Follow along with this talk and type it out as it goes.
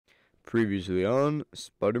Previously on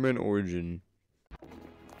Spider-Man Origin.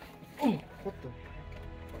 Oh, what the?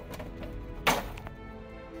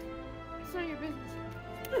 It's none of your business.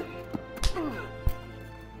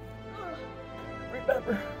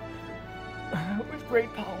 Remember, with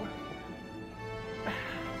great power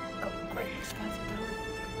comes great responsibility.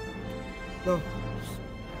 No.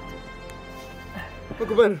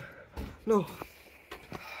 Uncle Ben, no.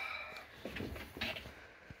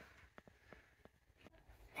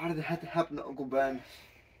 Why did it have to happen to Uncle Ben?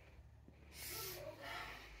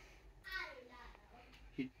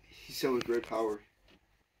 He said with great power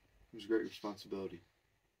comes great responsibility.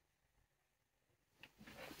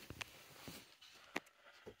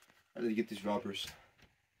 How did he get these robbers?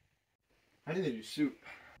 How did they do suit?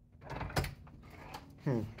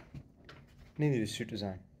 I need a suit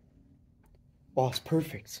design. Oh, it's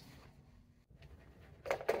perfect.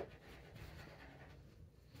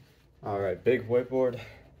 Alright, big whiteboard,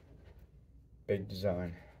 big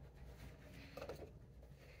design.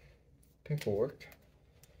 Pink will work.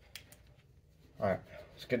 Alright,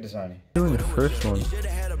 let's get designing. Doing the first one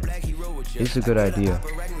is a good idea.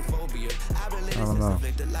 I don't know.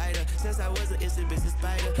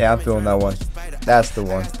 Yeah, I'm feeling that one. That's the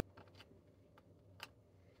one.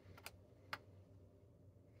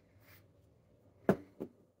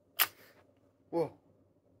 Whoa.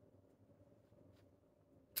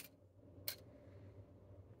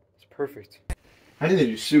 It's perfect. How did they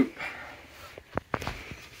do soup?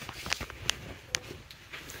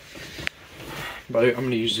 But I'm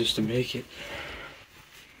gonna use this to make it.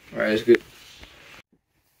 Alright, that's good.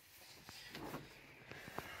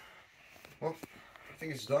 Well, I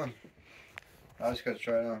think it's done. I just gotta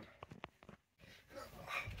try it on.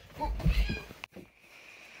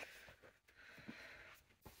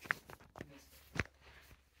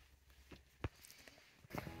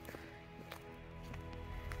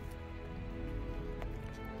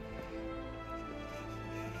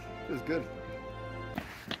 Feels good.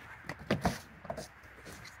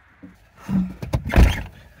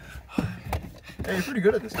 Hey, you're pretty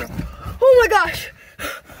good at this stuff. Oh my gosh!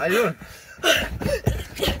 How you doing?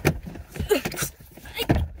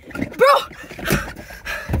 Bro!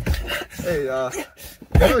 Hey, you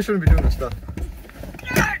really shouldn't be doing this stuff.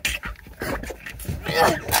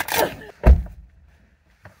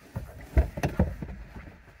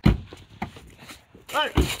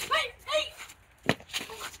 Hey!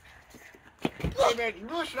 Hey man, you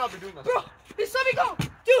really should not be doing this. Bro! Just let me go!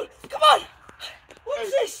 Dude, come on! What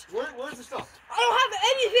is this? Where's the stuff? I don't have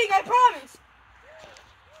anything, I promise!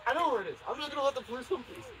 I know where it is. I'm just gonna let the police come,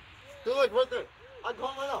 please. They're like right there. I can call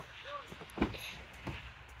them right now.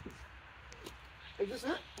 Is this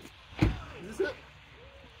it? Is this it?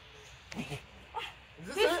 Is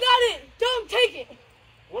this That's it? not it! Don't take it!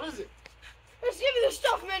 What is it? Just give me the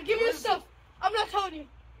stuff, man! Give me the stuff! I'm not telling you!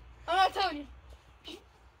 I'm not telling you!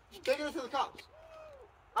 Take it to the cops.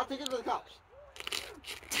 I'll take it to the cops.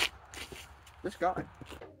 This guy.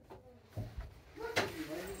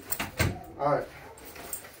 Alright.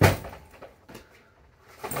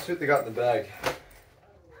 Let's see what they got in the bag.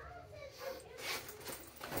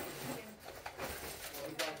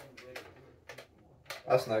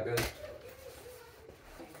 That's not good.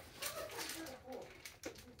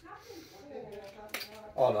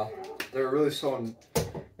 Oh no. They're really selling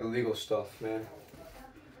illegal stuff, man.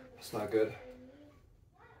 That's not good.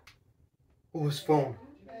 Oh, his phone.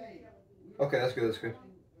 Okay, that's good, that's good.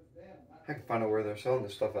 I can find out where they're selling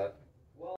this stuff at.